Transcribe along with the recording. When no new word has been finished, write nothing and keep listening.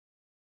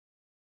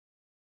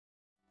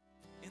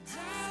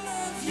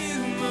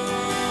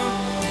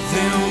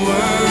than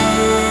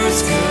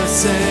words could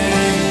say.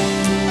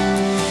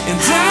 And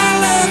I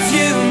love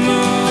you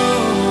more,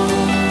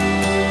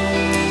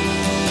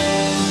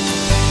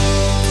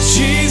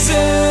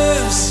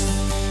 Jesus.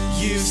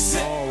 You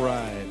said. All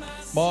right,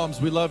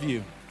 moms, we love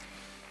you.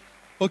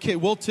 Okay,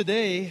 well,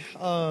 today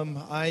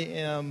I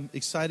am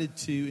excited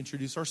to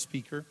introduce our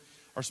speaker.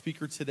 Our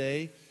speaker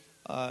today,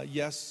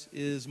 yes,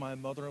 is my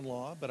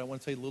mother-in-law, but I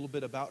want to tell you a little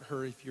bit about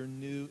her if you're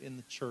new in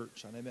the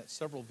church. And I met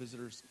several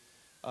visitors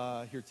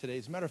here today.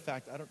 As a matter of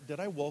fact, did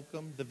I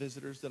welcome the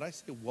visitors? Did I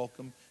say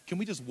welcome? Can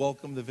we just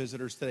welcome the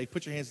visitors today?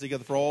 Put your hands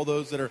together for all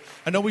those that are,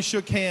 I know we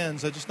shook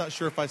hands. I'm just not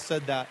sure if I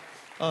said that.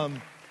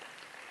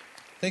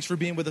 Thanks for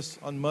being with us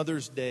on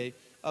Mother's Day.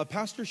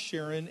 Pastor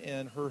Sharon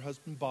and her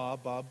husband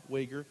Bob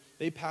Wagar,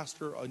 they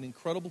pastor an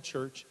incredible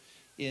church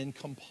in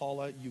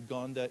Kampala,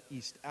 Uganda,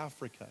 East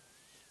Africa.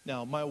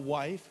 Now, my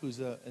wife, who's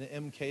an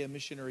MK, a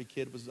missionary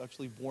kid, was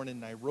actually born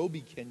in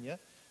Nairobi, Kenya.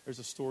 There's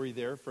a story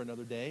there for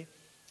another day.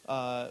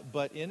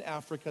 But in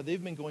Africa,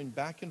 they've been going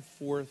back and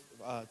forth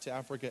to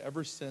Africa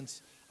ever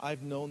since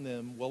I've known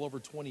them, well over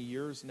 20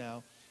 years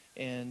now.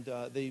 And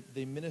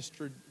they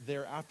ministered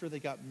there after they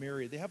got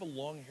married. They have a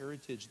long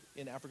heritage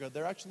in Africa.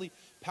 They're actually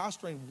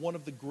pastoring one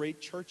of the great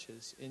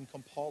churches in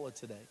Kampala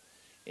today.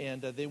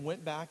 And they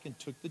went back and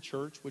took the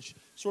church, which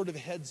sort of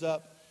heads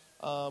up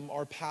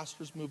our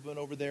pastor's movement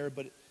over there.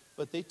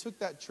 But they took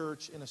that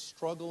church in a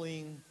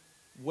struggling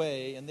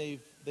way, and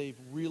they've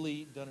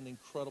really done an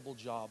incredible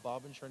job.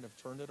 Bob and Sharon have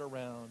turned it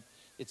around.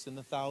 It's in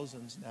the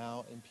thousands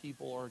now, and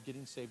people are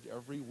getting saved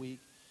every week.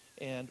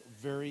 And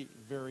very,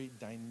 very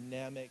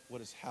dynamic what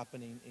is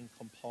happening in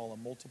Kampala,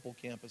 multiple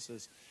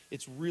campuses.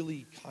 It's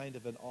really kind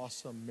of an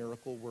awesome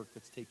miracle work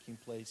that's taking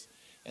place.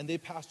 And they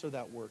pastor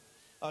that work.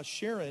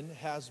 Sharon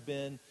has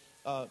been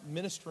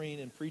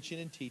ministering and preaching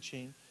and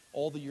teaching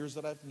all the years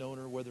that I've known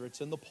her, whether it's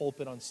in the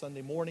pulpit on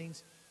Sunday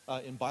mornings,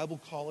 in Bible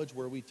college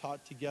where we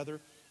taught together,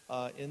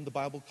 in the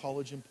Bible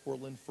college in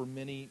Portland for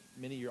many,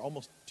 many years,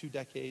 almost 2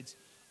 decades.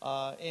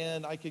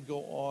 And I could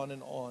go on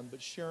and on.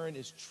 But Sharon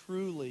is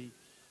truly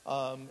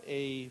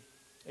a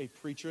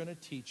preacher and a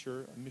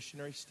teacher, a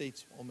missionary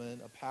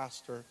stateswoman, a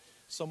pastor,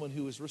 someone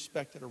who is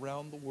respected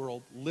around the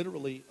world,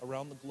 literally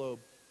around the globe.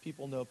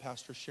 People know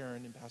Pastor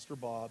Sharon and Pastor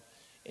Bob.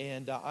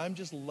 And I'm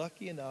just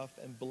lucky enough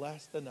and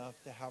blessed enough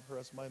to have her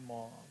as my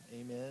mom.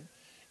 Amen.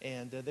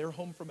 And they're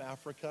home from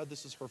Africa.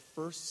 This is her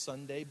first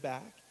Sunday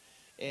back.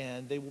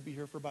 And they will be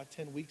here for about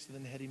 10 weeks and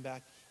then heading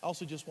back. I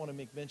also just want to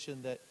make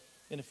mention that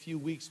in a few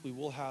weeks we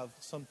will have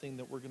something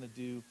that we're going to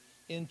do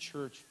in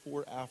church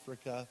for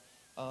Africa.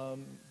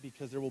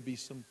 Because there will be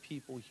some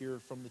people here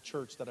from the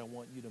church that I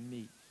want you to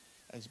meet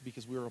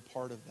because we're a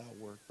part of that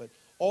work. But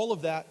all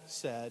of that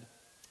said,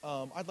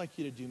 I'd like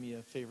you to do me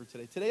a favor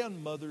today. Today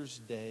on Mother's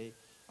Day,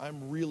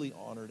 I'm really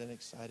honored and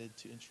excited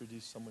to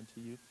introduce someone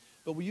to you.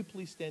 But will you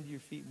please stand to your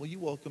feet? Will you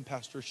welcome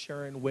Pastor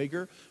Sharon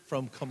Wagar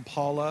from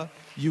Kampala,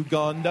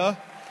 Uganda,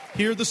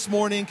 here this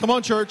morning. Come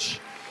on,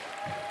 church.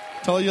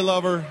 Tell her you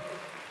love her.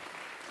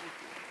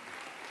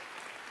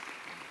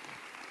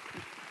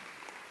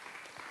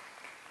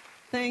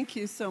 Thank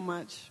you so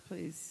much.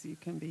 Please, you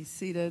can be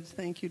seated.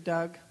 Thank you,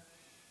 Doug.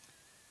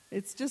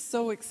 It's just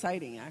so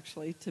exciting,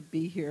 actually, to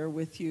be here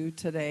with you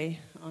today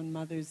on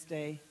Mother's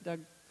Day.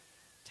 Doug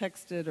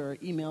texted or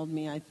emailed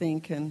me, I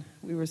think, and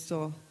we were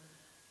still,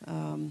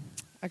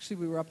 actually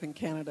we were up in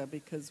Canada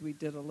because we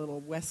did a little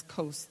West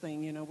Coast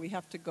thing. You know, we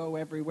have to go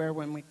everywhere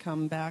when we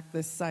come back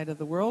this side of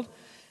the world.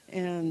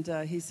 And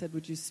he said,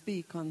 would you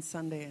speak on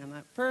Sunday? And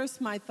at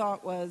first my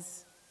thought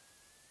was,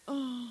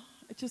 I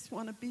just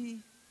want to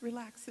be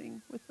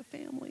relaxing with the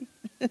family.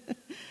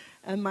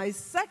 And my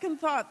second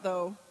thought,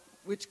 though,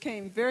 which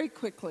came very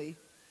quickly,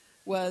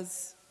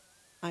 was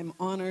I'm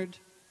honored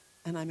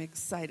and I'm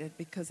excited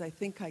because I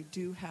think I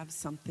do have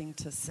something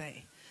to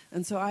say.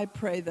 And so I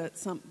pray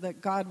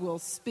that God will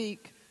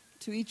speak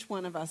to each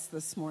one of us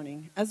this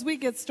morning. As we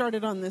get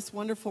started on this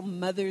wonderful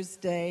Mother's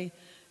Day,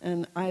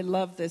 and I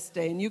love this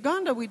day. In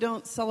Uganda, we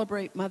don't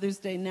celebrate Mother's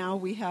Day now.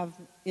 We have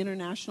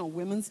International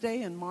Women's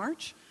Day in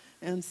March.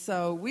 And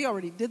so we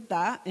already did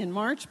that in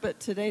March, but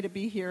today to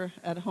be here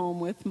at home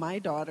with my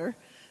daughter,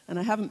 and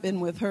I haven't been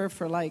with her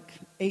for like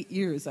 8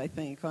 years, I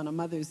think, on a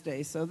Mother's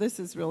Day, so this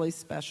is really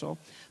special.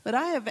 But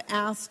I have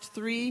asked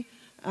 3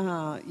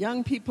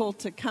 young people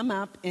to come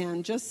up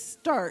and just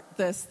start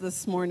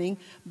this morning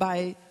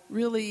by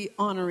really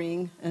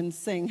honoring and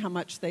saying how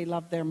much they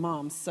love their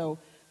moms. So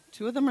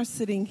 2 of them are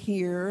sitting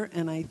here,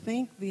 and I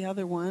think the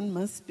other one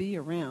must be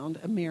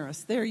around.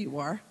 Amiris, there you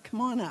are.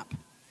 Come on up.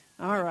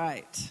 All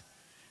right.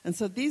 And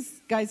so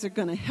these guys are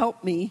going to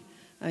help me.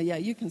 Yeah,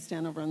 you can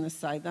stand over on this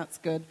side. That's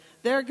good.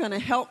 They're going to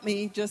help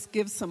me just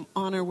give some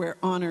honor where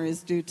honor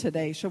is due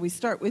today. Shall we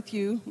start with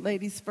you,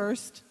 ladies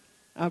first?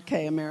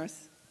 Okay,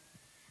 Amiris.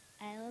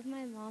 I love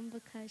my mom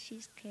because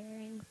she's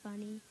caring,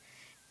 funny,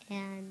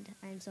 and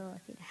I'm so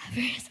lucky to have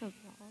her as a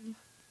mom.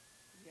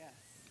 Yes.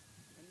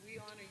 And we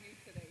honor you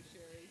today,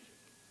 Sherry.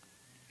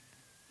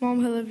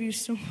 Mom, I love you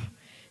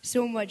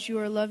so much. You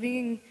are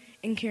loving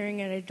and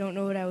caring, and I don't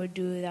know what I would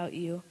do without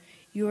you.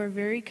 You are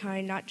very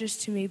kind, not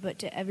just to me, but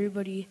to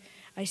everybody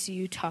I see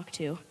you talk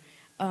to.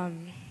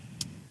 Dang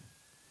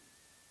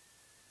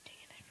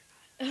it, I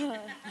forgot.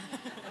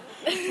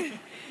 We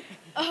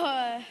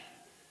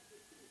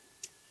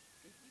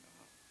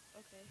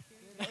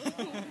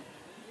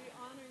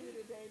honor you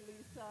today,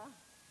 Lisa.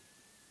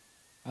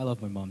 I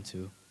love my mom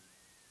too.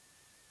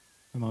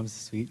 My mom's a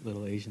sweet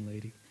little Asian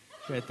lady.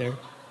 She's right there.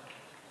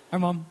 Our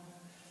mom.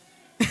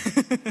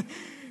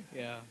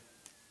 Yeah.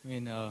 I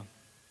mean,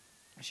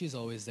 she's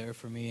always there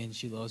for me, and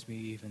she loves me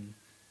even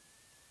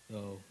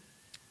though,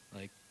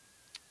 like,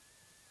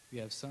 we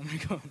have something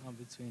going on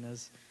between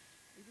us.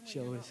 Even when She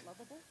you're always- not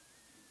lovable?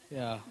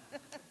 Yeah.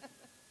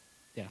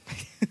 Yeah.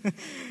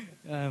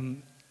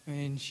 I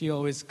mean, she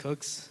always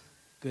cooks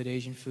good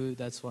Asian food.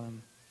 That's why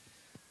I'm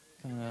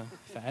kind of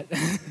fat.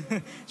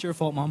 It's your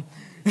fault, Mom.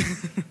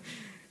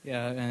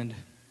 Yeah, and,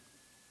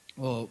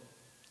 well,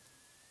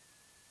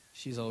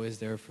 she's always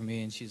there for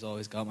me, and she's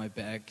always got my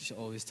back. She's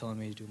always telling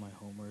me to do my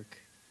homework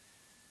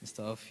and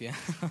stuff, yeah.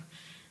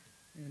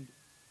 And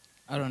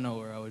I don't know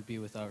where I would be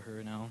without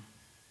her now.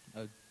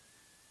 To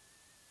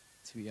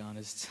be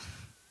honest,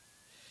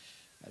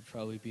 I'd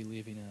probably be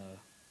living a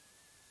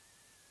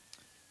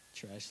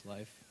trash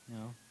life, you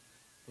know.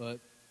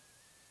 But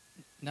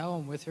now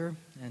I'm with her,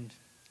 and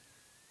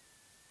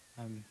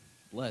I'm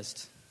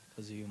blessed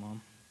because of you,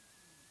 Mom.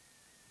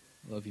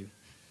 Love you.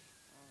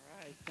 All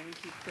right,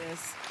 thank you,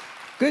 Chris.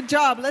 Good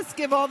job. Let's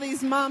give all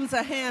these moms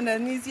a hand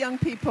and these young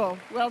people.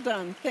 Well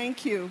done.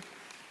 Thank you.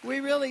 We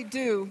really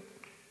do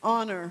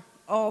honor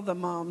all the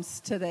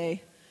moms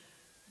today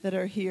that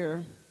are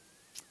here.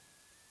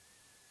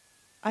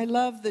 I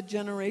love the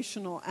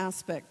generational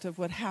aspect of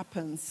what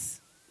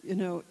happens, you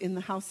know, in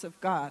the house of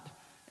God.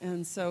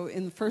 And so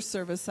in the first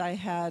service, I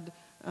had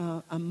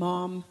a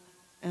mom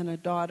and a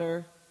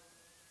daughter,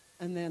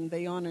 and then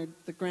they honored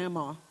the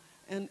grandma.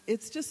 And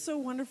it's just so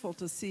wonderful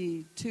to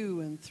see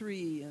 2 and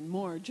 3 and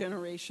more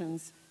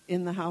generations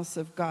in the house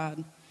of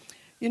God.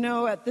 You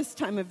know, at this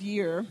time of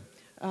year,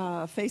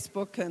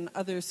 Facebook and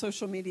other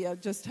social media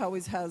just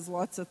always has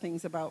lots of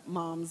things about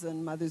moms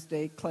and Mother's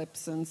Day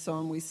clips and so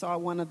on. We saw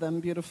one of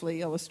them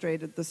beautifully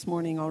illustrated this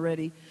morning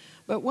already.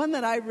 But one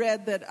that I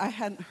read that I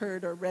hadn't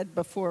heard or read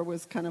before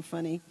was kind of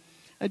funny.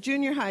 A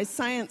junior high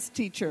science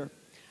teacher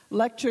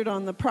lectured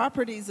on the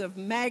properties of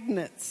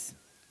magnets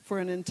for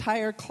an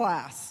entire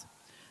class.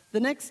 The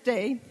next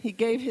day, he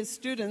gave his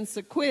students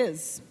a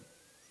quiz.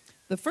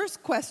 The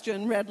first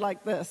question read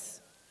like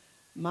this: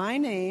 my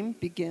name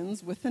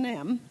begins with an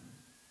M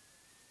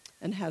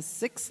and has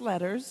 6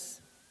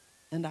 letters,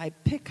 and I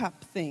pick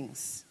up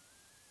things.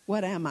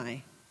 What am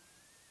I?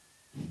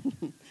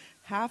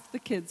 Half the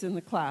kids in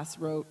the class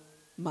wrote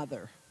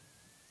mother.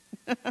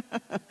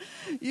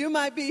 You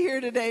might be here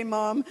today,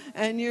 Mom,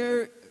 and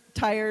you're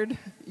tired,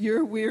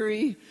 you're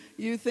weary,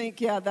 you think,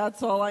 yeah,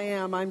 that's all I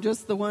am. I'm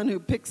just the one who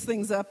picks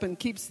things up and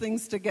keeps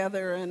things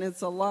together, and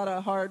it's a lot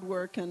of hard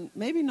work and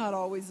maybe not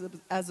always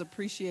as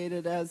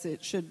appreciated as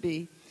it should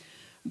be.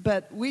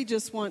 But we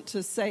just want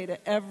to say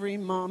to every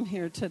mom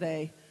here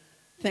today,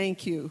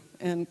 thank you,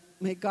 and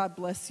may God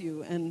bless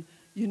you. And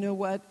you know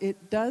what?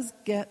 It does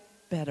get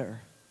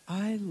better.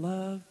 I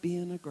love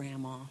being a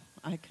grandma.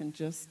 I can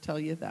just tell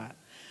you that.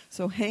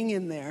 So hang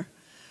in there.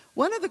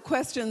 One of the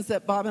questions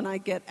that Bob and I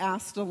get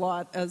asked a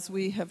lot as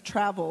we have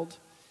traveled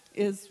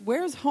is,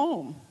 where's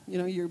home? You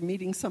know, you're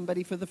meeting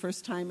somebody for the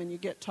first time and you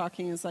get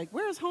talking, it's like,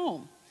 where's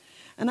home?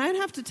 And I'd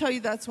have to tell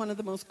you that's one of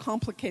the most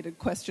complicated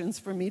questions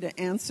for me to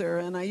answer.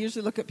 And I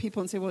usually look at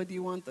people and say, well, do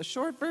you want the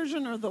short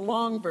version or the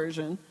long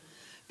version?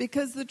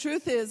 Because the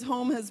truth is,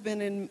 home has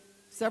been in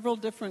several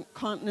different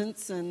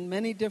continents and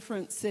many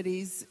different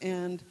cities.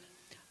 And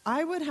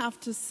I would have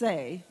to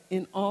say,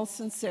 in all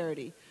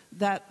sincerity,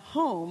 that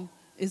home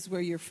is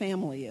where your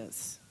family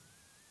is.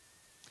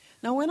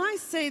 Now, when I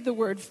say the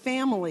word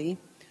family,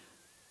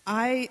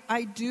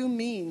 I do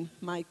mean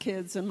my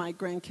kids and my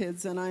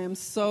grandkids, and I am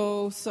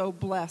so, so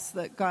blessed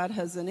that God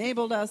has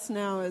enabled us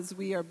now as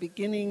we are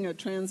beginning a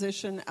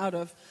transition out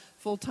of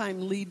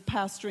full-time lead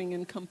pastoring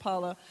in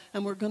Kampala,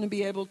 and we're going to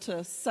be able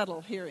to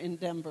settle here in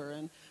Denver.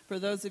 And for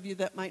those of you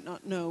that might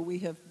not know, we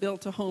have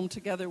built a home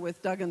together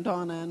with Doug and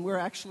Donna, and we're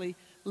actually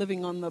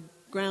living on the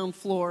ground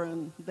floor,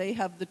 and they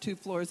have the 2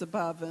 floors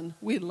above, and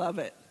we love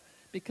it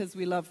because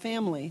we love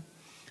family.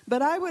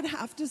 But I would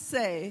have to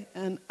say,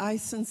 and I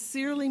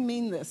sincerely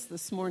mean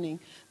this morning,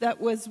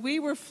 that as we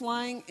were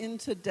flying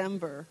into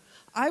Denver,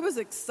 I was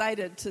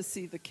excited to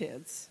see the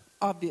kids,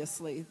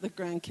 obviously, the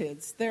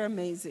grandkids. They're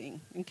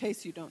amazing. In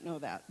case you don't know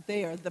that,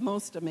 they are the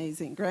most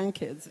amazing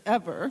grandkids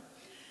ever.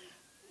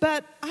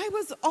 But I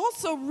was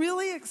also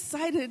really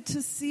excited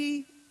to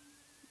see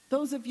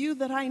those of you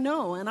that I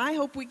know, and I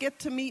hope we get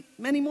to meet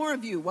many more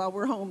of you while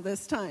we're home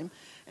this time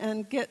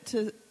and get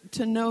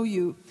to know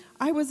you.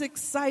 I was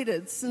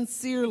excited,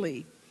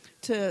 sincerely,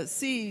 to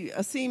see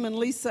Asim and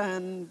Lisa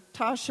and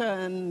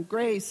Tasha and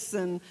Grace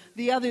and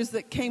the others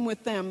that came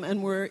with them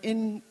and were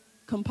in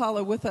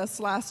Kampala with us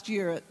last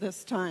year at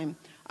this time.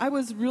 I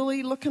was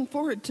really looking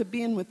forward to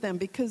being with them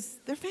because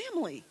they're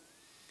family.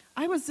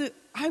 I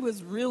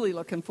was really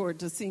looking forward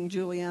to seeing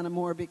Juliana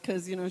more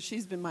because,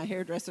 she's been my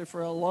hairdresser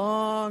for a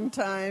long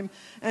time,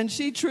 and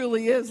she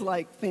truly is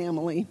like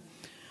family.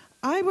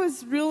 I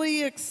was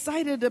really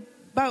excited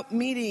about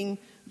meeting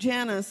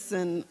Janice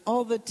and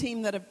all the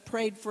team that have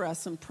prayed for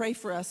us and pray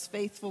for us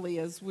faithfully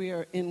as we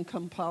are in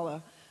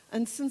Kampala.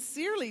 And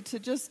sincerely to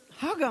just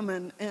hug them,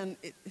 and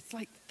it's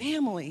like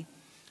family.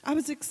 I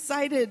was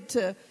excited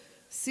to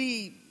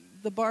see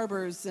the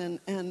Barbers,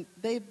 and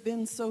they've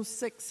been so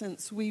sick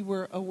since we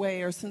were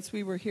away or since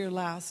we were here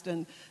last.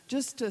 And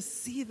just to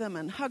see them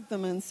and hug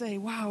them and say,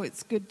 wow,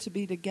 it's good to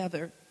be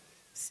together.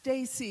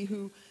 Stacy,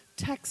 who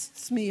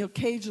texts me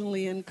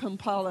occasionally in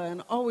Kampala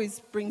and always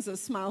brings a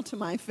smile to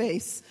my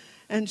face.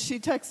 And she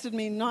texted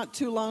me not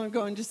too long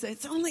ago and just said,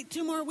 it's only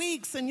 2 more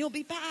weeks and you'll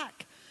be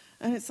back.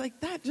 And it's like,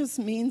 that just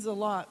means a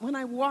lot. When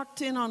I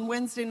walked in on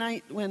Wednesday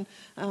night when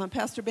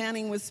Pastor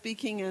Banning was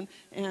speaking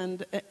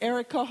and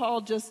Erica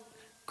Hall just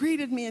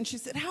greeted me and she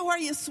said, how are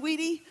you,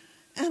 sweetie?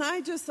 And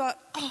I just thought,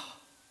 oh,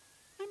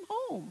 I'm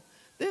home.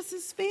 This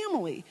is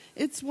family.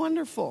 It's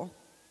wonderful.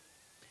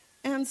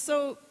 And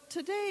so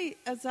today,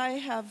 as I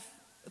have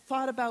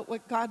thought about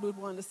what God would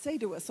want to say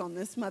to us on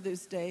this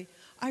Mother's Day,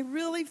 I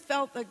really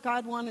felt that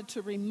God wanted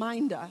to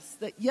remind us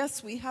that,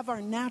 yes, we have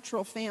our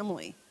natural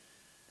family,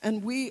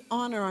 and we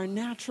honor our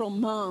natural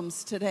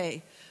moms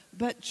today.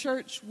 But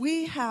church,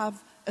 we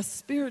have a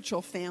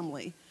spiritual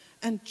family,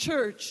 and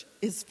church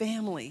is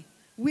family.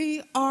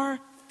 We are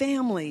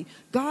family.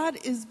 God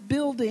is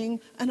building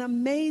an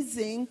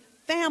amazing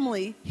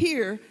family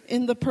here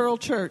in the Pearl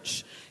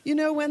Church.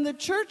 When the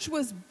church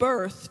was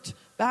birthed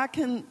back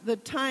in the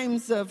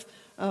times of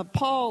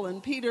Paul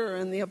and Peter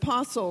and the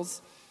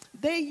apostles,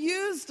 they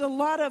used a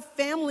lot of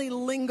family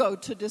lingo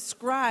to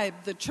describe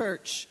the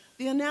church.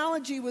 The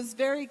analogy was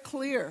very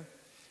clear.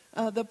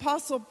 The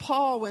apostle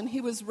Paul, when he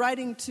was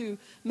writing to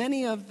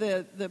many of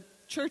the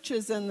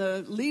churches and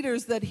the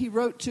leaders that he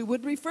wrote to,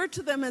 would refer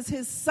to them as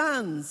his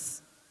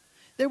sons.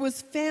 There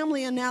was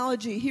family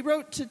analogy. He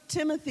wrote to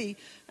Timothy,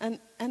 and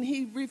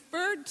he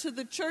referred to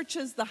the church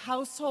as the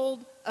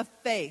household of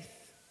faith.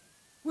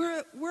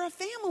 We're a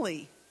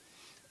family.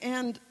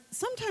 And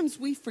sometimes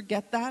we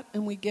forget that,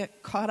 and we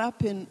get caught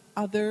up in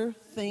other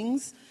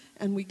things,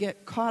 and we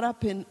get caught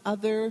up in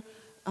other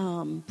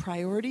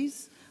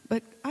priorities.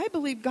 But I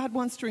believe God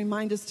wants to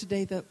remind us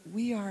today that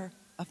we are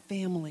a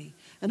family.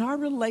 And our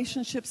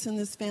relationships in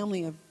this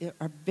family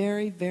are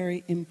very,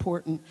 very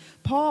important.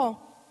 Paul,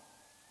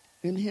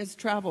 in his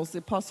travels, the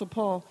Apostle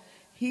Paul,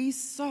 he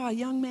saw a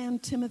young man,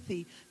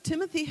 Timothy.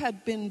 Timothy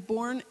had been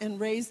born and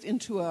raised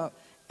into a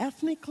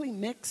ethnically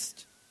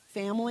mixed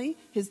family.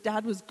 His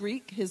dad was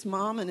Greek, his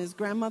mom and his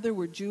grandmother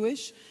were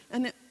Jewish.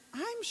 And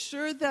I'm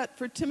sure that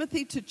for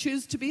Timothy to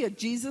choose to be a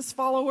Jesus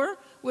follower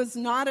was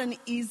not an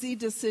easy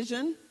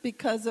decision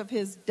because of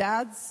his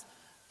dad's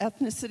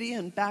ethnicity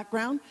and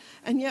background.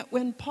 And yet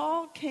when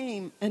Paul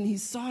came and he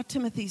saw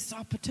Timothy,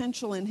 saw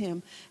potential in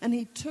him, and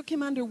he took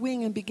him under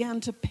wing and began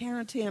to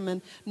parent him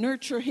and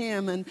nurture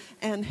him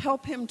and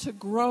help him to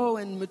grow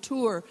and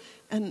mature.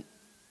 And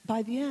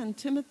by the end,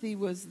 Timothy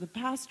was the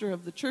pastor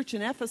of the church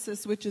in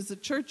Ephesus, which is a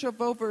church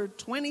of over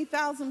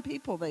 20,000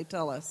 people, they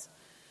tell us.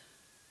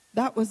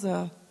 That was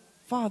a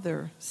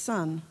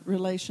father-son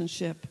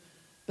relationship.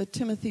 But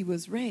Timothy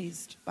was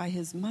raised by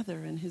his mother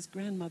and his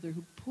grandmother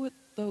who put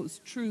those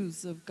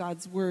truths of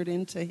God's word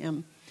into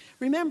him.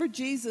 Remember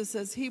Jesus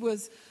as he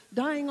was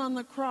dying on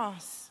the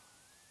cross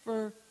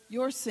for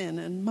your sin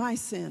and my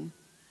sin.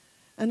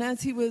 And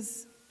as he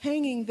was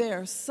hanging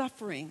there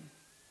suffering,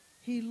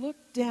 he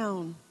looked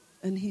down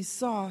and he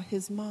saw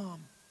his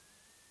mom.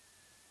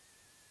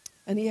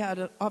 And he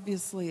had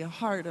obviously a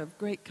heart of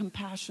great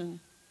compassion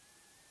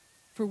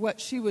for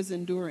what she was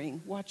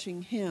enduring,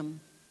 watching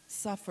him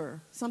suffer,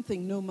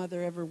 something no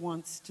mother ever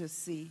wants to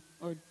see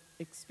or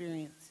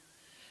experience.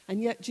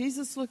 And yet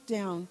Jesus looked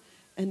down,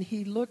 and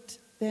he looked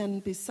then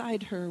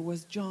beside her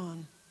was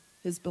John,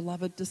 his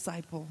beloved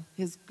disciple,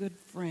 his good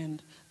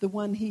friend, the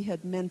one he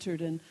had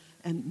mentored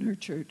and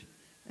nurtured.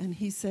 And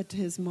he said to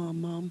his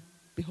mom, "Mom,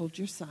 behold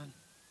your son.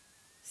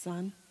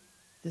 Son,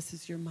 this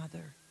is your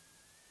mother."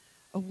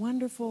 A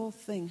wonderful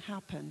thing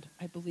happened,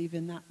 I believe,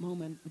 in that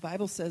moment. The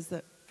Bible says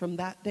that from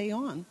that day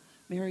on,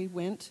 Mary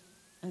went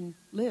and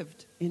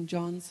lived in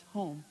John's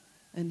home,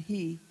 and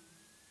he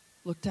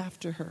looked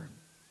after her.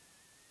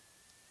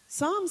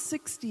 Psalm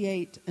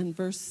 68 and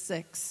verse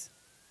 6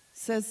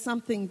 says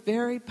something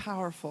very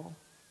powerful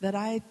that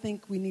I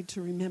think we need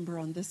to remember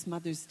on this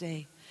Mother's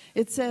Day.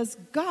 It says,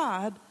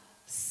 God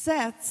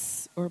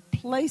sets or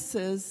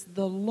places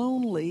the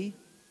lonely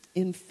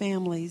in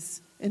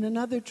families. In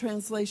another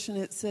translation,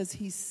 it says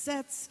he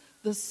sets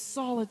the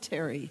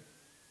solitary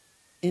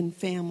in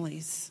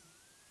families.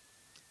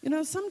 You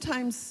know,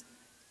 sometimes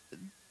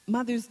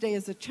Mother's Day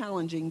is a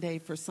challenging day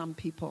for some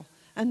people.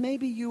 And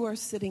maybe you are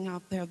sitting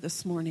out there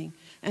this morning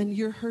and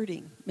you're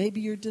hurting.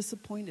 Maybe you're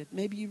disappointed.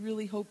 Maybe you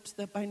really hoped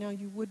that by now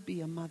you would be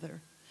a mother.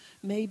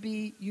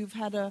 Maybe you've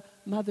had a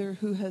mother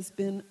who has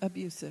been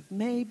abusive.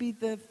 Maybe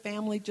the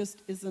family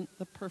just isn't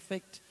the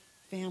perfect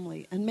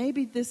family. And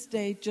maybe this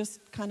day just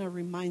kind of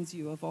reminds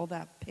you of all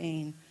that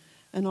pain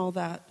and all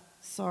that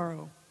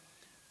sorrow.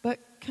 But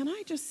can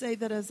I just say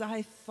that as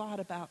I thought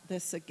about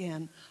this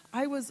again,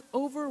 I was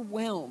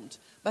overwhelmed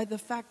by the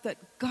fact that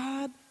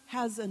God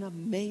has an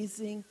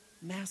amazing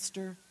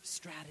master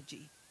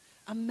strategy,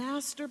 a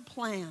master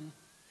plan.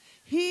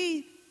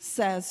 He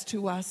says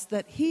to us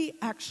that he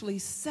actually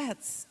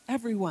sets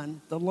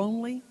everyone, the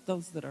lonely,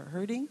 those that are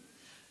hurting,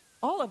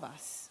 all of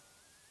us,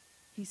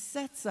 he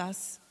sets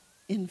us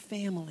in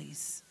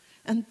families.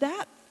 And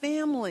that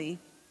family,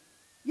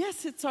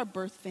 yes, it's our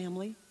birth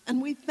family,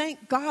 and we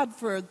thank God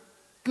for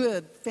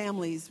good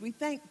families. We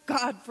thank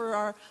God for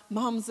our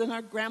moms and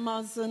our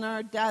grandmas and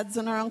our dads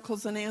and our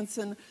uncles and aunts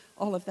and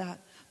all of that.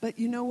 But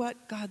you know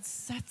what? God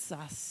sets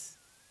us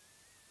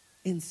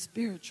in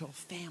spiritual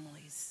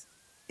families,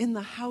 in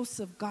the house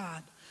of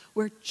God,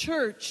 where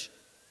church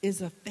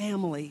is a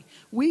family.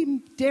 We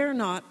dare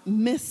not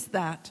miss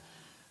that.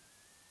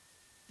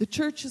 The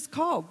church is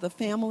called the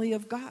family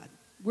of God.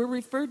 We're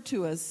referred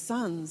to as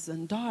sons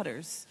and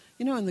daughters.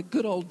 You know, in the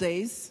good old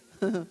days,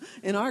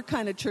 in our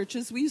kind of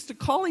churches, we used to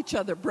call each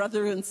other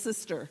brother and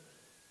sister.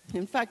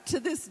 In fact, to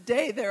this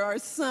day, there are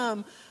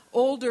some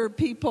older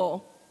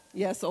people,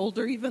 yes,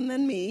 older even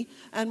than me,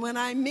 and when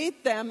I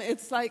meet them,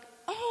 it's like,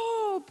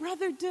 oh,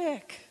 Brother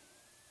Dick.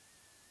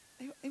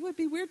 It would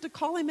be weird to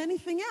call him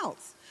anything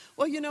else.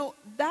 Well, you know,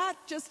 that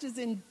just is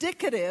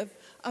indicative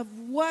of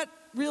what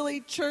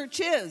really church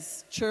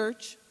is.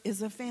 Church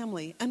is a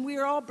family, and we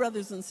are all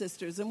brothers and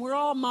sisters, and we're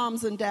all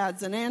moms and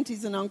dads and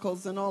aunties and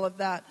uncles and all of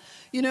that.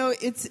 You know,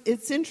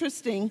 it's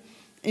interesting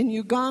in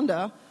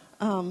Uganda,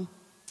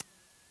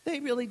 they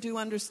really do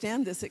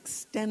understand this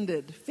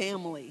extended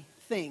family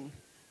thing.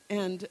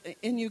 And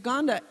in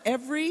Uganda,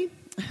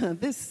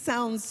 this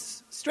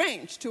sounds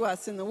strange to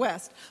us in the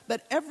West,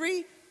 but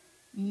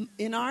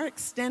in our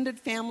extended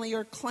family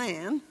or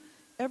clan,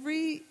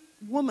 every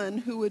woman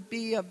who would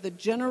be of the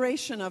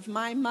generation of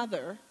my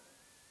mother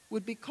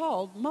would be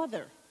called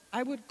mother.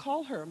 I would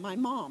call her my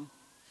mom.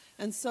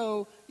 And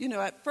so, you know,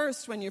 at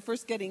first, when you're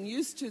first getting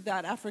used to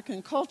that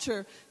African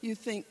culture, you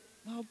think,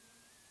 well,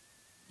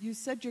 you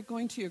said you're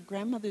going to your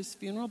grandmother's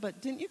funeral,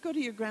 but didn't you go to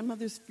your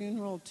grandmother's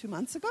funeral 2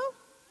 months ago?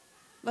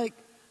 Like,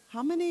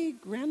 how many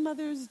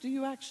grandmothers do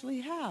you actually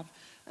have?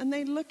 And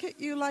they look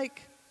at you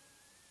like,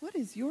 what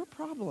is your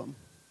problem?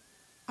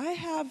 I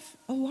have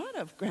a lot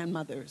of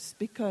grandmothers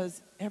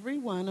because every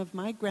one of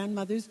my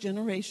grandmother's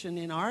generation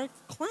in our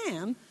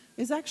clan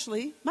is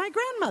actually my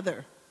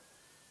grandmother.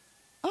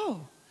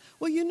 Oh,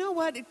 well, you know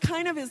what? It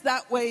kind of is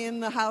that way in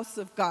the house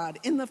of God,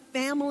 in the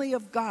family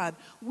of God.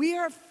 We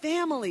are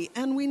family,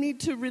 and we need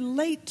to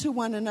relate to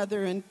one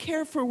another and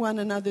care for one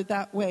another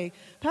that way.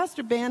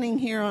 Pastor Banning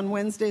here on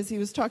Wednesdays, he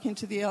was talking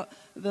to the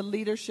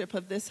leadership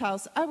of this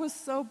house. I was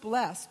so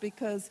blessed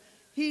because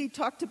he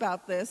talked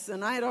about this,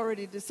 and I had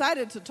already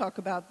decided to talk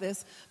about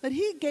this, but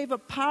he gave a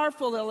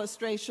powerful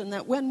illustration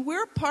that when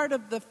we're part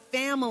of the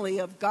family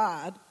of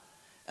God,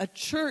 a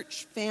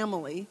church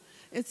family,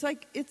 it's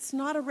like it's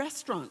not a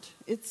restaurant.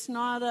 It's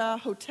not a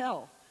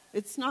hotel.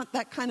 It's not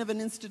that kind of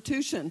an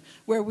institution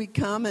where we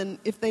come and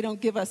if they don't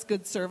give us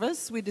good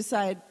service, we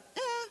decide,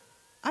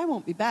 I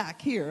won't be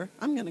back here.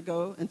 I'm going to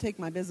go and take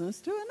my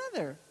business to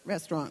another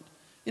restaurant.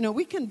 You know,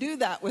 we can do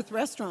that with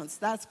restaurants.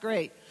 That's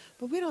great.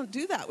 But we don't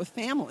do that with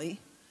family.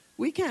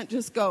 We can't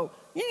just go,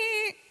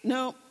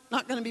 no,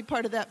 not going to be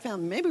part of that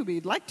family. Maybe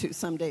we'd like to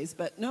some days,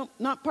 but no,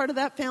 not part of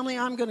that family.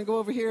 I'm going to go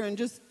over here and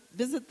just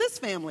visit this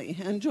family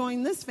and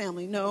join this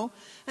family. No.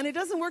 And it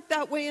doesn't work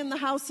that way in the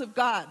house of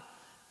God.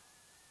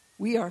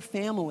 We are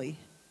family,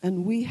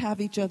 and we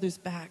have each other's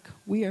back.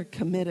 We are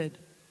committed.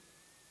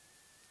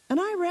 And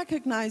I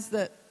recognize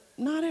that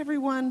not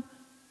everyone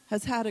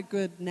has had a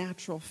good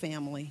natural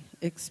family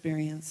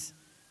experience.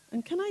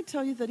 And can I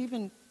tell you that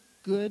even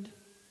good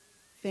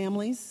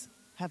families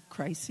have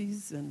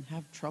crises and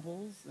have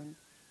troubles, and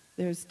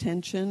there's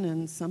tension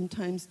and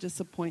sometimes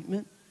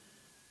disappointment.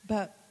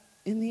 But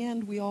in the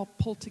end, we all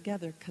pull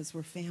together because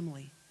we're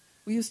family.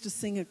 We used to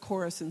sing a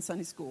chorus in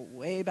Sunday school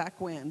way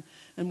back when,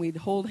 and we'd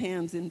hold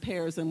hands in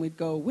pairs and we'd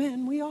go,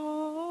 when we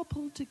all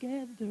pull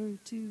together,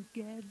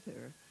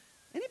 together.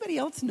 Anybody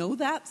else know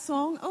that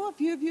song? Oh, a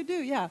few of you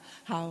do, yeah.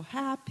 How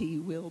happy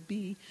we'll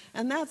be.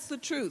 And that's the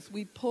truth.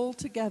 We pull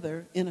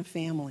together in a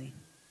family.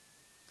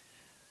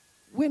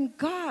 When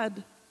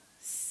God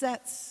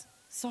sets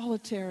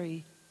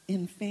solitary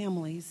in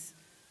families,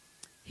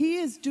 he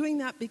is doing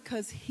that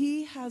because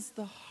he has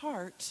the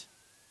heart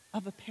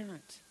of a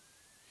parent.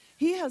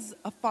 He has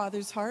a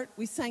father's heart.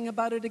 We sang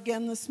about it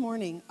again this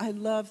morning. I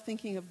love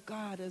thinking of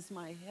God as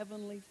my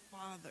heavenly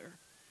Father.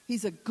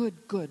 He's a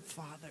good, good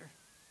Father.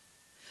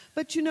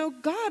 But you know,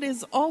 God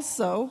is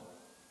also,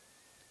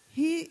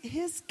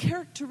 his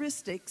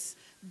characteristics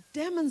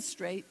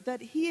demonstrate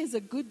that he is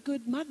a good,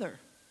 good mother.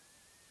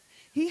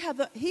 He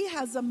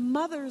has a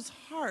mother's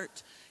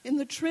heart. In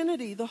the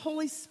Trinity, the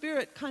Holy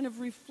Spirit kind of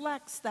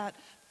reflects that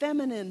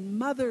feminine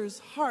mother's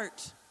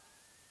heart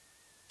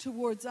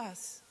towards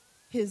us,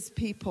 his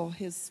people,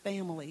 his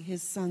family,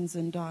 his sons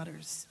and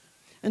daughters.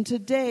 And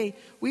today,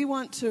 we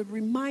want to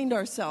remind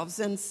ourselves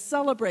and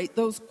celebrate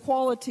those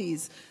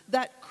qualities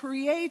that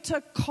create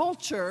a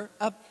culture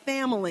of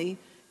family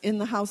in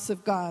the house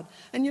of God.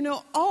 And you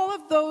know, all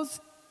of those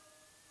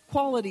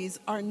qualities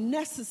are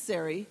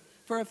necessary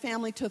for a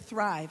family to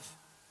thrive.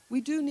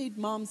 We do need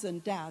moms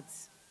and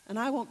dads, and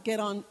I won't get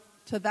on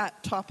to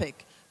that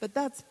topic, but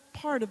that's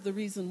part of the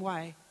reason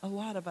why a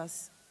lot of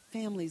us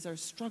families are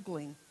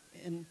struggling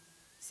in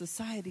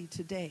society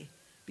today,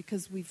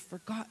 because we've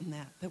forgotten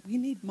that we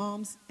need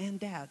moms and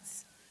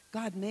dads.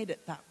 God made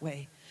it that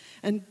way.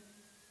 And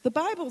the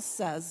Bible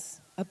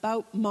says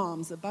about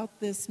moms, about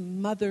this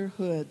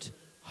motherhood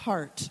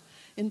heart,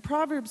 in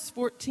Proverbs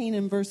 14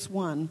 and verse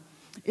 1,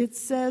 it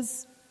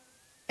says,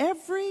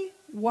 every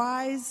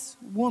wise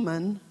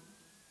woman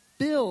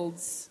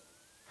builds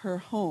her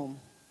home,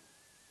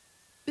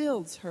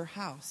 builds her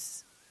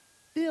house,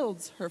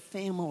 builds her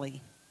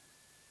family.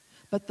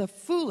 But a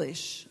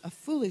foolish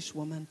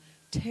woman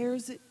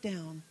tears it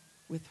down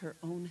with her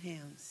own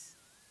hands.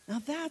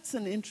 Now that's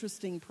an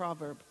interesting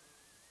proverb.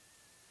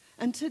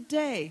 And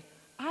today,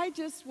 I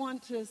just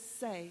want to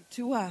say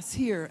to us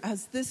here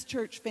as this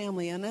church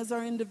family and as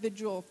our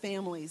individual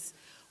families,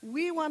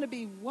 we want to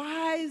be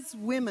wise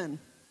women.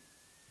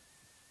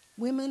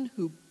 Women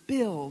who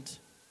build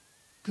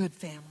good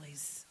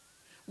families.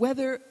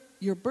 Whether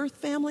your birth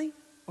family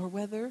or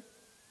whether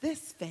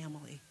this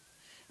family.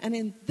 And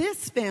in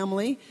this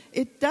family,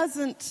 it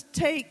doesn't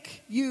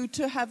take you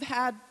to have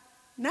had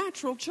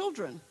natural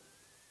children.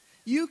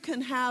 You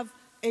can have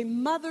a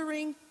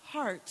mothering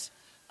heart,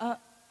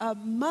 a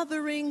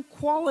mothering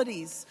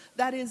qualities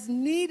that is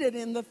needed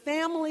in the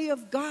family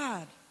of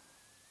God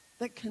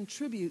that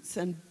contributes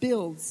and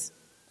builds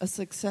a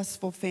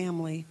successful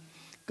family.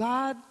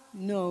 God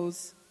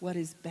knows what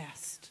is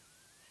best.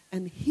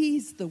 And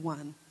He's the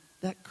one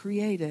that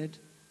created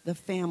the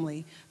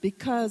family,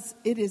 because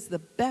it is the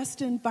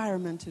best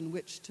environment in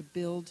which to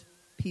build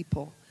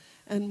people.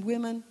 And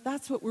women,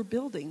 that's what we're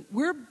building.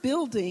 We're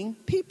building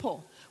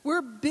people.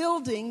 We're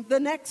building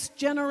the next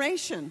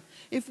generation.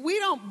 If we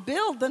don't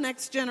build the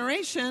next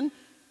generation,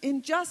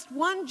 in just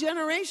one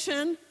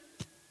generation,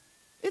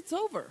 it's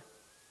over.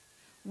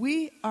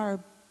 We are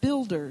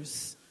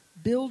builders,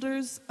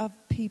 builders of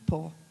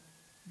people,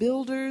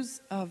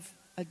 builders of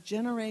a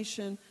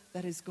generation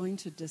that is going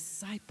to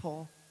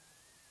disciple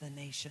the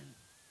nation.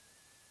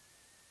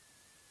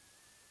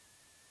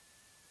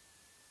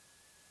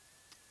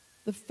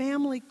 The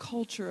family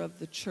culture of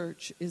the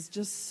church is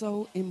just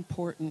so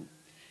important.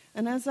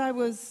 And as I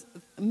was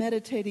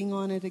meditating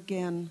on it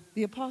again,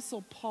 the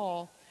Apostle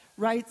Paul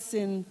writes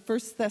in 1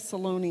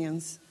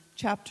 Thessalonians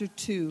chapter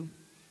 2,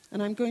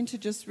 and I'm going to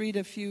just read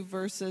a few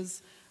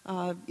verses.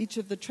 Each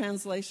of the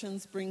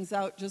translations brings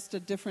out just a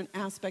different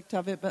aspect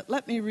of it, but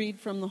let me read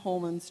from the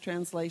Holman's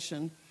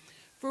translation.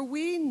 For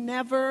we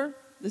never,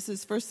 this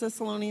is 1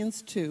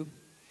 Thessalonians 2,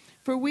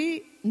 for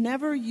we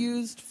never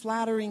used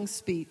flattering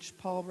speech,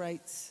 Paul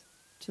writes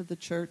to the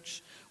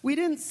church. We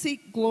didn't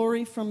seek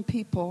glory from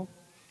people.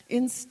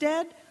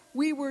 Instead,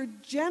 we were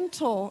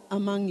gentle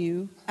among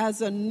you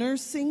as a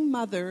nursing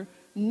mother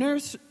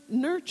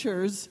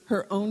nurtures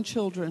her own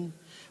children.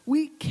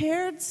 We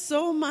cared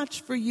so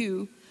much for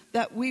you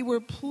that we were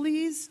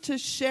pleased to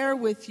share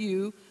with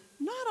you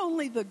not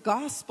only the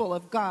gospel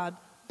of God,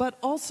 but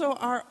also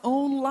our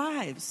own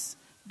lives,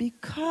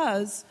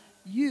 because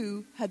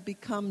you had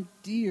become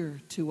dear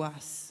to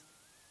us.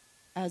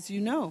 As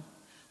you know,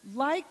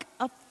 like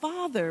a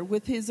father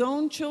with his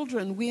own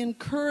children, we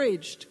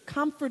encouraged,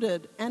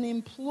 comforted, and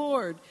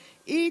implored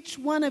each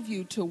one of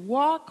you to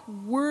walk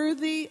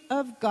worthy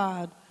of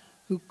God,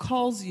 who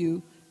calls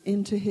you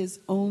into His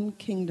own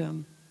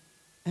kingdom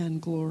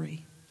and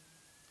glory.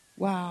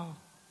 Wow.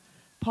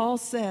 Paul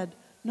said,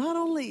 not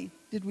only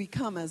did we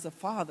come as a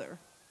father,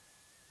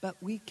 but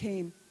we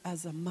came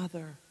as a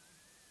mother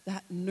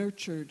that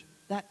nurtured,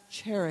 that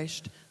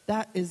cherished.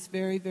 That is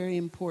very, very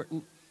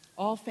important.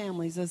 All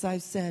families, as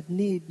I've said,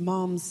 need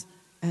moms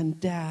and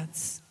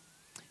dads.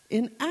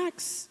 In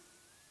Acts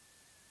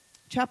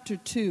chapter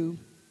 2,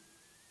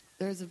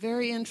 there's a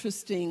very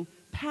interesting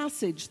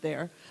passage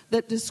there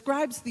that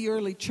describes the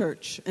early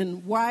church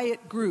and why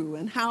it grew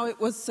and how it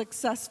was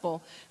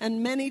successful.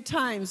 And many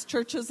times,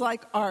 churches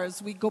like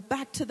ours, we go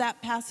back to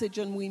that passage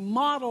and we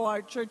model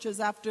our churches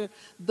after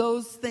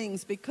those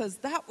things, because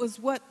that was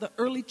what the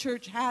early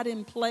church had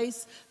in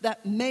place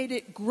that made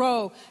it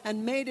grow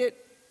and made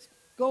it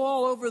go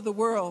all over the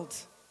world.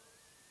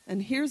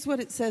 And here's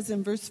what it says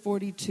in verse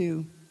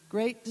 42,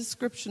 great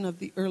description of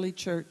the early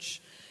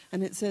church.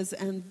 And it says,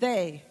 and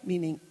they,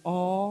 meaning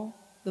all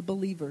the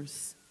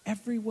believers,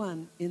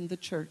 everyone in the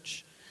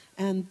church,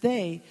 and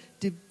they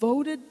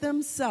devoted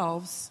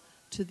themselves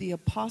to the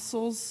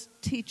apostles'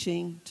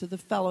 teaching, to the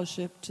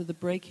fellowship, to the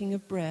breaking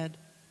of bread,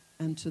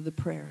 and to the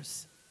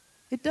prayers.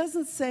 It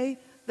doesn't say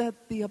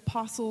that the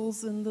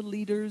apostles and the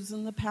leaders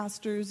and the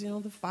pastors,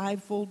 the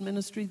fivefold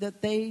ministry,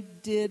 that they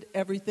did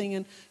everything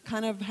and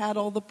kind of had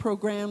all the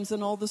programs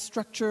and all the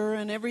structure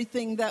and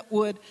everything that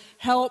would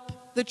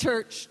help the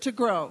church to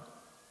grow.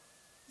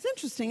 It's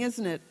interesting,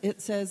 isn't it?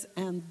 It says,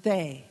 and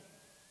they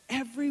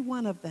every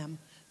one of them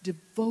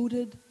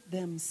devoted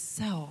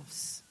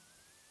themselves.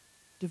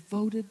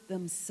 Devoted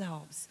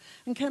themselves.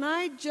 And can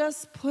I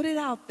just put it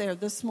out there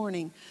this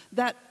morning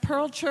that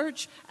Pearl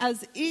Church,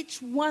 as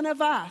each one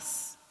of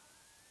us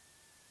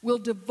will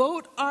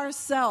devote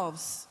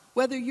ourselves,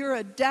 whether you're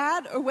a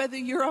dad or whether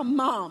you're a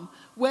mom,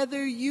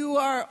 whether you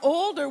are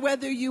old or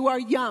whether you are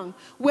young,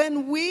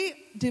 when we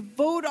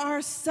devote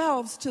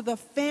ourselves to the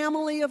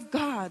family of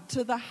God,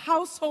 to the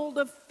household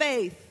of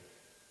faith,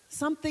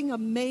 something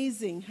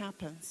amazing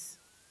happens.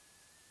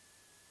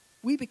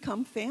 We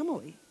become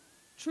family.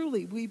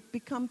 Truly, we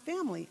become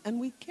family, and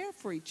we care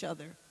for each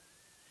other.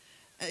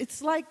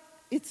 It's like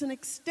it's an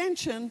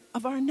extension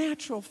of our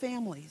natural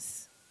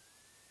families.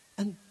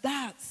 And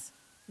that's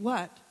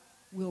what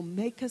will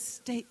make a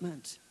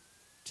statement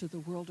to the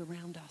world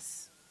around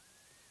us.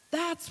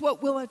 That's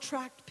what will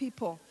attract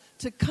people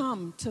to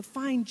come, to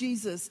find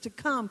Jesus, to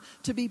come,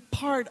 to be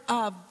part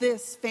of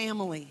this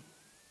family.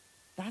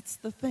 That's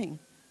the thing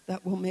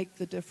that will make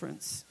the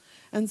difference.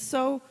 And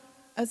so,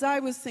 as I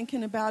was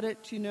thinking about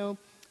it,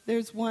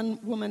 there's one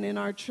woman in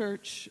our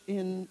church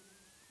in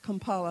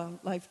Kampala,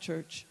 Life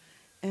Church,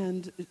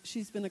 and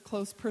she's been a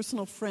close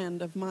personal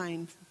friend of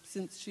mine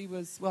since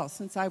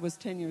I was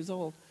 10 years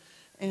old.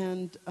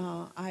 And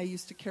I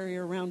used to carry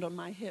her around on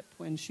my hip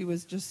when she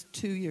was just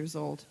 2 years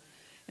old.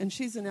 And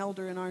she's an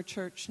elder in our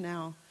church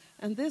now.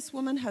 And this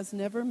woman has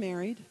never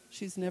married.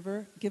 She's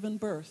never given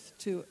birth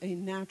to a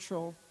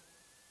natural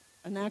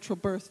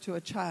birth to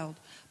a child.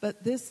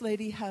 But this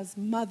lady has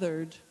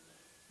mothered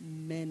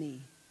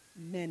many,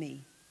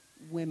 many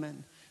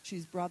women.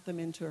 She's brought them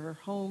into her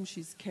home.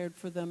 She's cared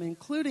for them,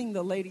 including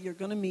the lady you're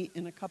going to meet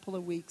in a couple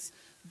of weeks,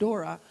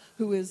 Dora,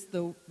 who is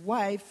the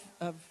wife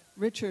of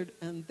Richard,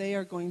 and they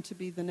are going to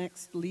be the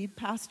next lead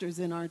pastors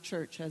in our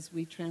church as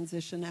we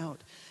transition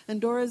out. And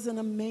Dora is an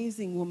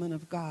amazing woman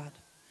of God.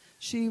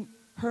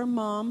 Her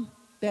mom,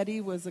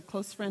 Betty, was a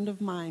close friend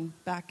of mine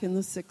back in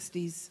the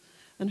 60s,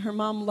 and her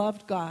mom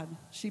loved God.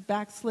 She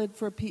backslid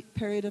for a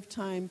period of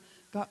time,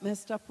 got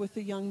messed up with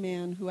a young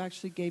man who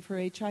actually gave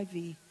her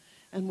HIV.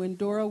 And when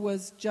Dora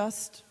was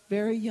just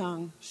very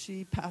young,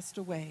 she passed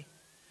away.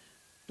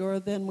 Dora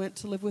then went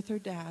to live with her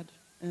dad,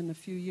 and a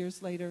few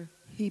years later,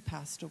 he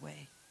passed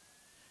away.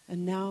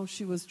 And now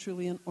she was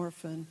truly an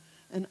orphan.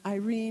 And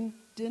Irene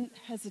didn't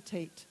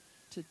hesitate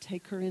to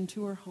take her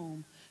into her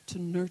home, to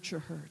nurture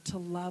her, to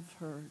love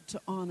her,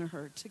 to honor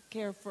her, to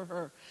care for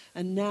her.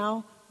 And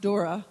now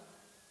Dora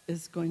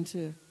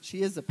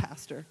she is a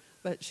pastor,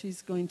 but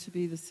she's going to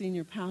be the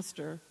senior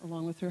pastor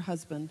along with her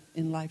husband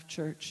in Life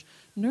Church.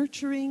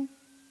 Nurturing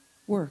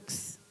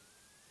works.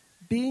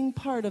 Being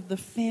part of the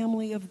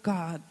family of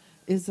God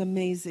is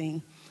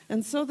amazing.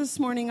 And so this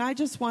morning, I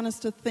just want us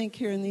to think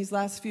here in these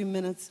last few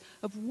minutes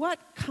of what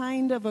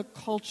kind of a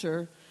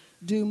culture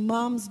do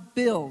moms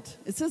build?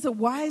 It says a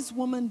wise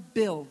woman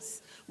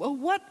builds. Well,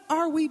 what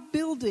are we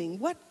building?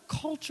 What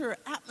culture,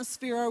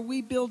 atmosphere are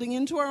we building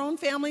into our own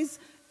families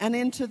and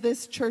into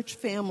this church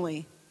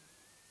family?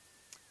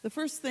 The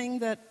first thing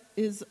that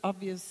is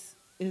obvious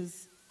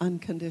is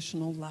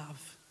unconditional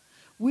love.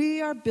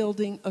 We are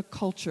building a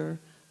culture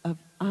of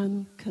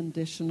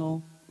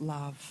unconditional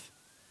love.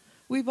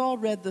 We've all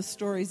read the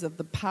stories of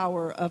the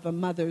power of a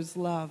mother's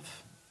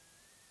love,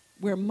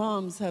 where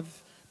moms have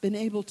been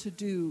able to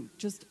do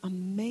just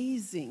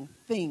amazing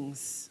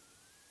things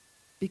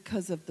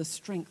because of the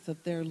strength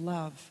of their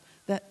love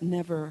that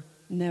never,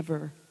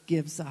 never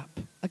gives up,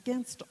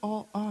 against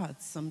all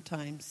odds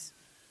sometimes.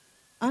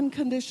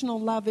 Unconditional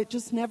love, it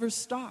just never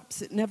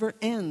stops. It never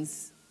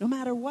ends, no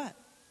matter what.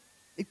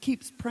 It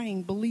keeps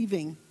praying,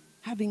 believing,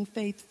 having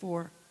faith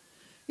for.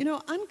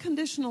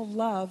 Unconditional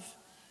love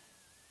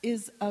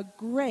is a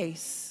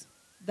grace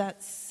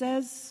that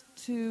says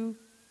to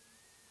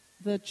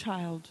the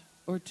child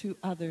or to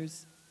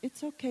others,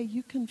 it's okay,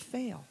 you can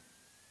fail.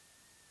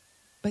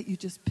 But you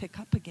just pick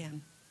up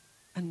again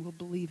and will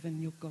believe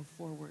and you'll go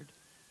forward.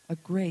 A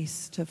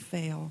grace to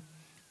fail.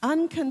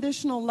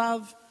 Unconditional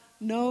love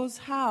knows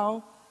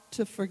how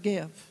to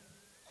forgive,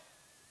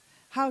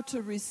 how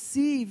to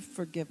receive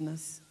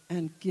forgiveness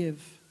and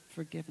give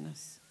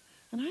forgiveness.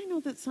 And I know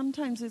that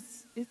sometimes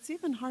it's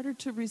even harder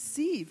to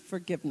receive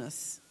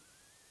forgiveness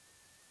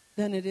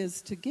than it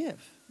is to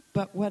give.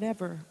 But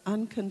whatever,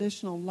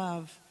 unconditional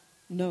love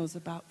knows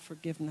about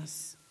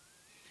forgiveness.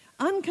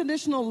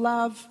 Unconditional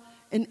love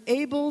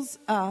enables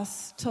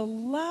us to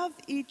love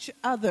each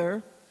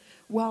other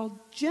while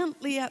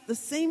gently at the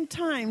same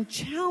time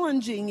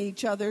challenging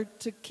each other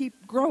to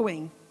keep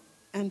growing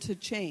and to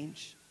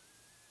change.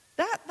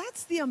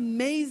 That's the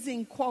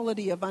amazing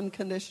quality of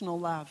unconditional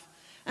love.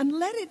 And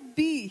let it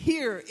be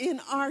here in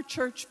our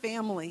church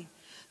family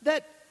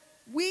that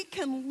we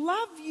can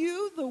love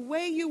you the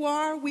way you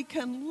are. We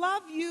can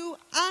love you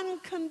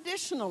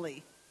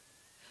unconditionally.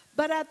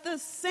 But at the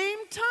same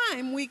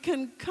time, we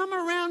can come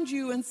around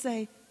you and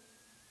say,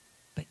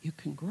 but you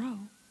can grow.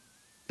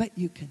 But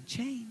you can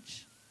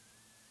change.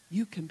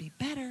 You can be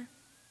better.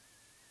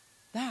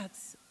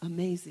 That's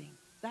amazing.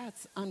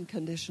 That's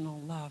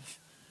unconditional love.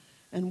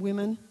 And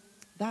women,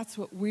 That's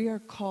what we are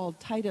called.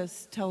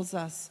 Titus tells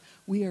us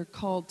we are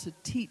called to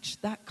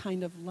teach that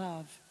kind of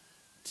love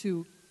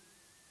to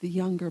the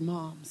younger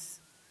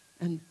moms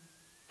and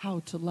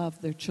how to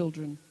love their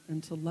children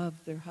and to love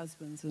their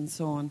husbands and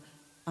so on.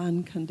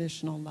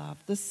 Unconditional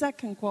love. The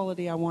second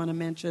quality I want to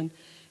mention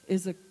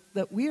is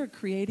that we are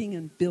creating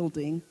and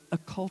building a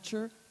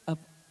culture of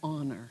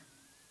honor.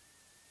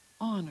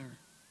 Honor.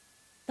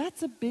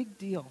 That's a big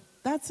deal.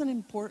 That's an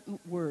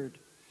important word.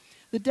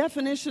 The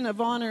definition of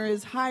honor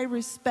is high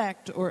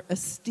respect or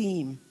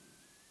esteem.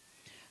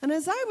 And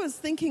as I was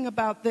thinking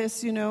about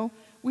this,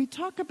 we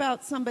talk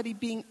about somebody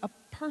being a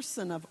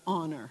person of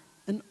honor,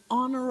 an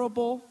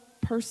honorable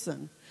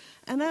person.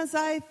 And as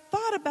I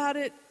thought about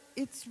it,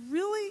 it's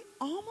really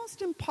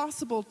almost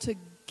impossible to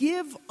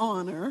give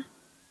honor,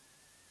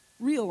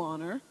 real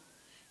honor,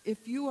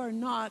 if you are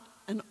not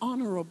an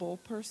honorable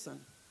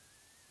person.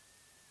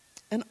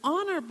 An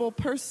honorable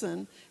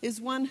person is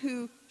one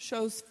who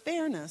shows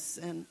fairness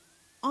and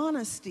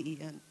honesty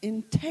and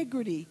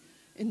integrity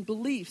in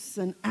beliefs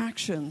and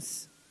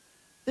actions.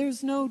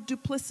 There's no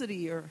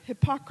duplicity or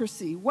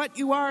hypocrisy. What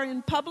you are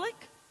in public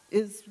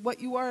is what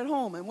you are at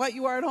home, and what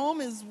you are at home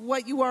is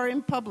what you are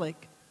in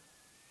public.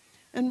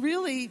 And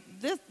really,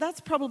 that's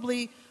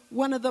probably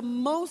one of the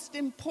most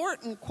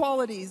important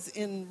qualities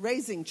in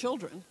raising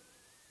children.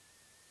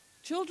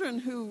 Children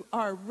who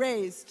are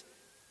raised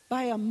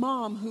by a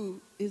mom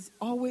who is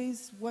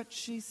always what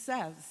she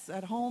says.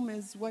 At home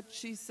is what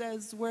she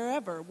says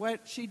wherever.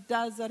 What she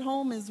does at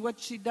home is what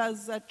she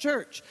does at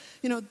church.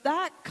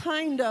 That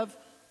kind of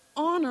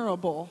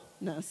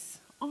honorableness,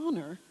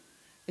 honor,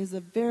 is a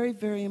very,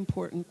 very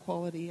important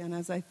quality. And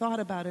as I thought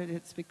about it,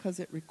 it's because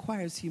it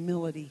requires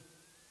humility.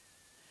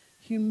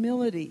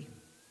 Humility.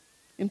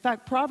 In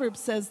fact, Proverbs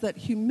says that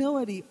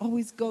humility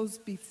always goes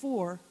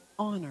before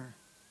honor.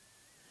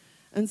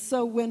 And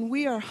so when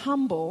we are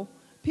humble,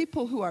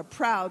 people who are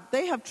proud,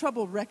 they have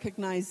trouble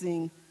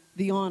recognizing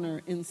the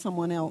honor in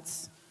someone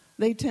else.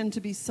 They tend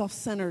to be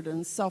self-centered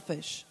and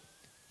selfish.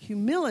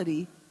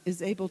 Humility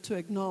is able to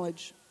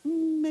acknowledge,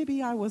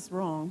 maybe I was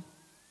wrong,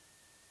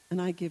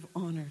 and I give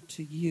honor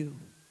to you.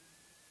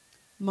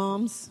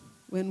 Moms,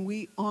 when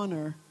we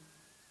honor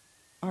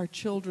our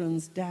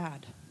children's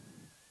dad,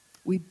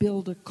 we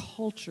build a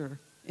culture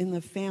in the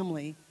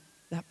family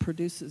that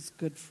produces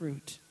good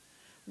fruit.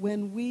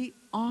 When we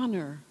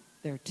honor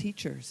their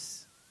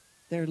teachers,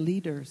 their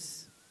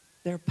leaders,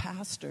 their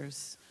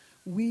pastors,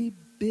 we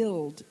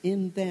build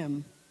in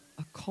them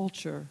a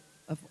culture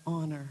of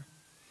honor.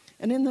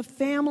 And in the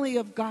family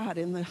of God,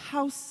 in the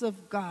house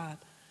of God,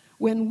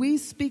 when we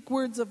speak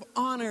words of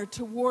honor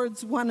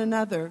towards one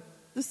another,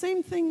 the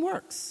same thing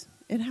works.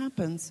 It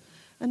happens.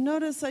 And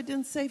notice I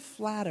didn't say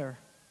flatter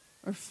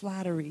or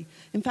flattery.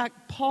 In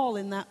fact, Paul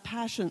in that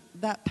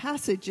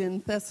passage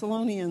in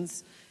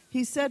Thessalonians,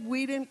 he said,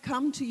 we didn't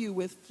come to you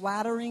with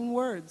flattering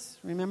words.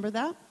 Remember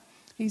that?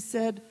 He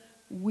said,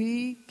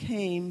 we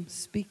came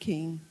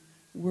speaking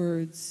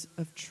words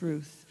of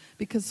truth.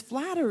 Because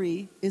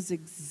flattery is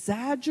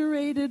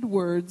exaggerated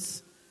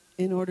words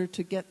in order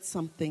to get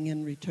something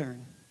in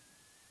return.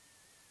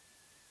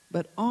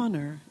 But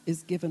honor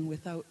is given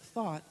without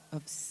thought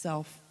of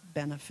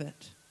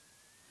self-benefit.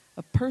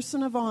 A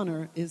person of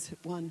honor is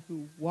one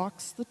who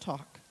walks the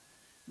talk,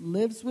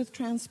 lives with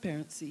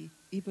transparency,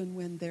 even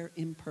when they're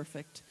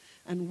imperfect.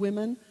 And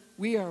women,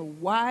 we are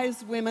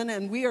wise women,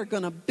 and we are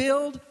going to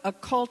build a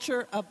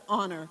culture of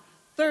honor.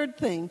 Third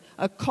thing,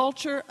 a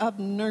culture of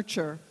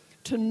nurture.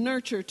 To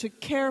nurture, to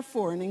care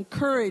for and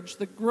encourage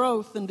the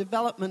growth and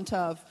development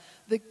of.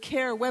 The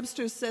care,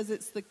 Webster says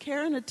it's the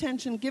care and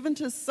attention given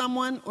to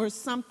someone or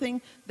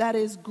something that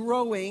is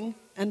growing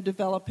and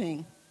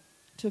developing.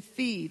 To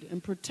feed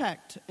and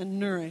protect and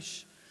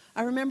nourish.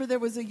 I remember there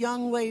was a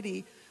young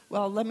lady,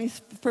 well, let me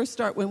first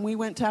start when we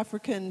went to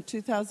Africa in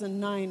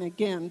 2009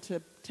 again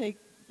to take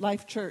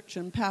Life Church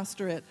and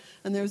pastor it.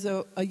 And there's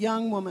a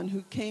young woman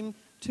who came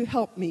to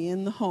help me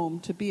in the home,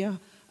 to be a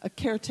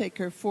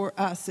caretaker for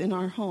us in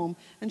our home.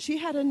 And she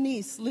had a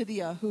niece,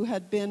 Lydia, who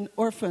had been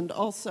orphaned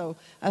also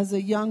as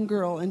a young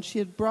girl. And she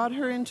had brought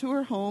her into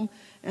her home,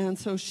 and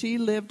so she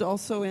lived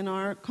also in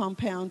our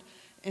compound.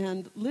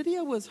 And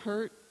Lydia was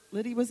hurt.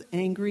 Lydia was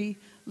angry.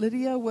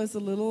 Lydia was a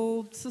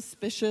little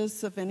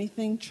suspicious of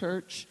anything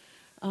church,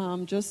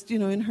 just,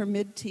 in her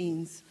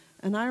mid-teens.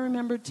 And I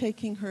remember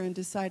taking her and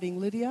deciding,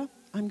 Lydia,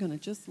 I'm going to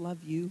just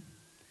love you.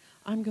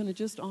 I'm going to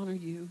just honor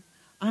you.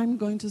 I'm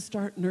going to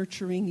start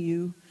nurturing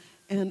you.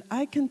 And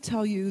I can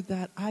tell you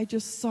that I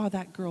just saw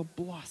that girl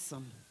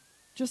blossom,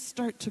 just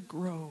start to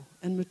grow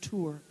and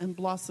mature and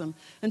blossom.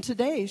 And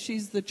today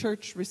she's the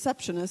church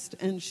receptionist,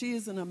 and she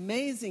is an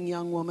amazing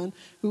young woman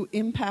who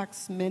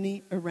impacts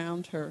many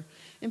around her.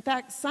 In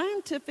fact,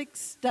 scientific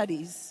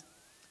studies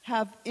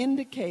have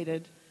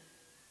indicated,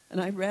 and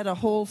I read a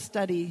whole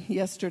study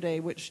yesterday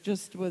which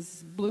just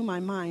blew my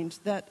mind,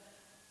 that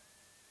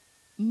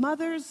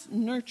mother's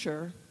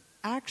nurture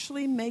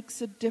actually makes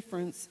a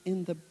difference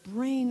in the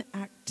brain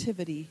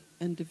activity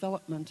and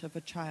development of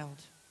a child.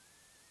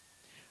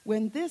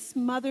 When this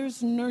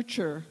mother's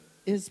nurture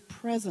is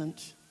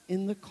present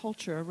in the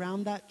culture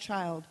around that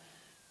child,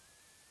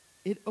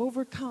 it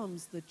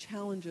overcomes the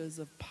challenges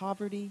of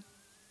poverty,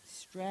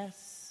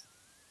 stress,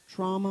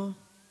 trauma.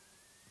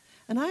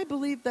 And I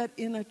believe that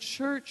in a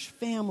church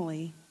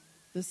family,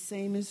 the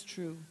same is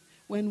true.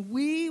 When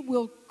we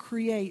will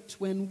create,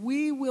 when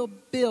we will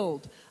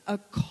build a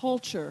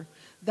culture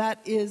that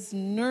is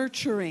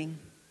nurturing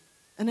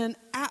and an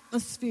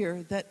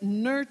atmosphere that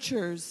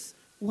nurtures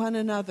one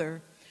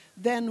another,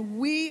 then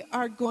we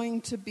are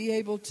going to be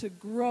able to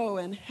grow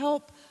and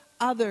help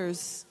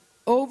others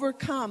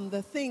overcome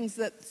the things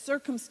that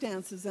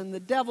circumstances and the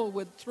devil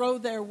would throw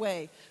their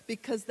way,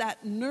 because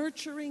that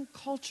nurturing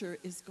culture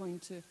is going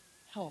to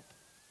help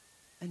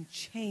and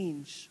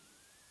change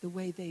the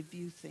way they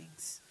view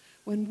things.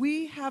 When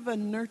we have a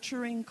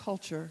nurturing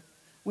culture,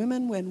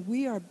 women, when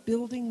we are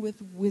building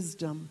with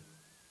wisdom,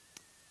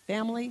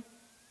 family,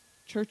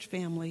 church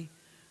family,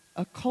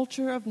 a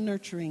culture of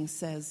nurturing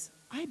says,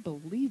 I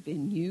believe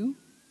in you.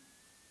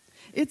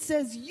 It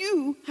says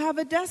you have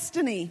a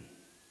destiny.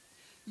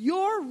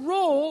 Your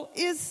role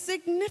is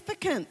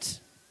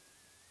significant.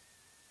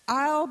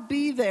 I'll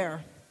be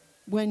there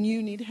when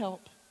you need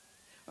help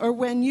or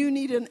when you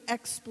need an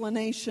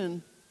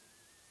explanation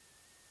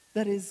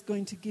that is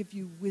going to give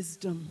you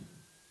wisdom.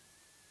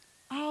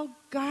 I'll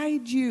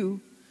guide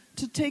you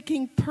to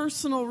taking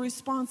personal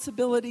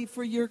responsibility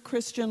for your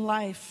Christian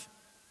life.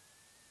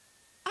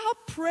 I'll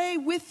pray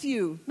with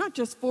you, not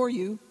just for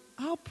you.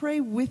 I'll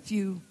pray with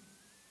you.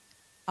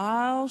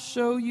 I'll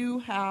show you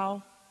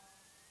how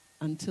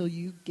until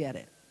you get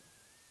it.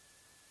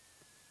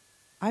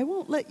 I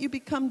won't let you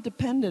become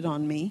dependent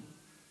on me,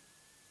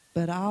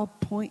 but I'll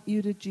point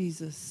you to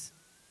Jesus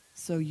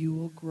so you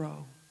will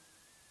grow.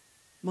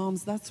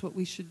 Moms, that's what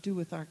we should do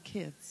with our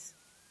kids,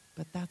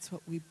 but that's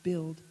what we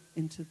build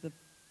into the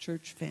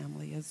church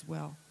family as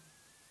well.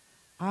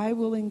 I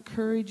will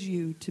encourage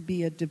you to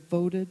be a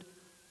devoted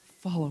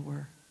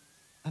follower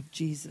of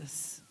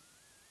Jesus.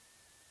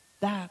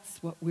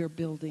 That's what we're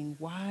building.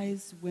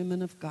 Wise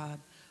women of God,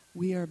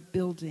 we are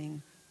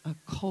building a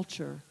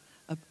culture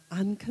of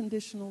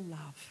unconditional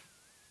love,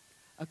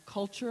 a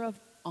culture of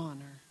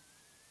honor,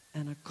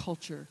 and a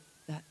culture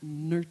that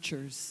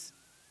nurtures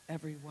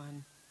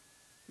everyone.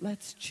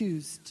 Let's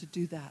choose to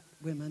do that,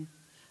 women.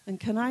 And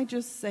can I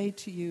just say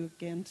to you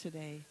again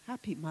today,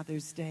 Happy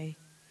Mother's Day.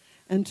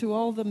 And to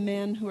all the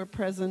men who are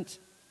present,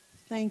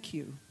 thank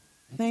you.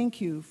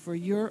 Thank you for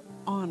your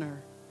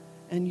honor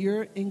and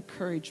your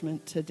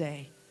encouragement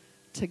today.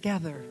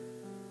 Together,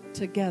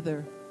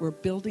 we're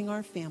building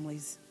our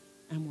families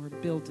and we're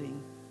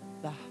building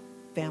the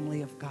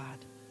family of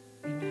God.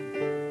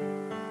 Amen.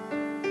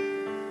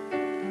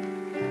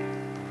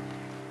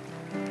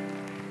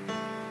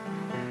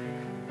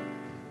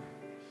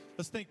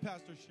 Let's thank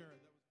Pastor Sharon.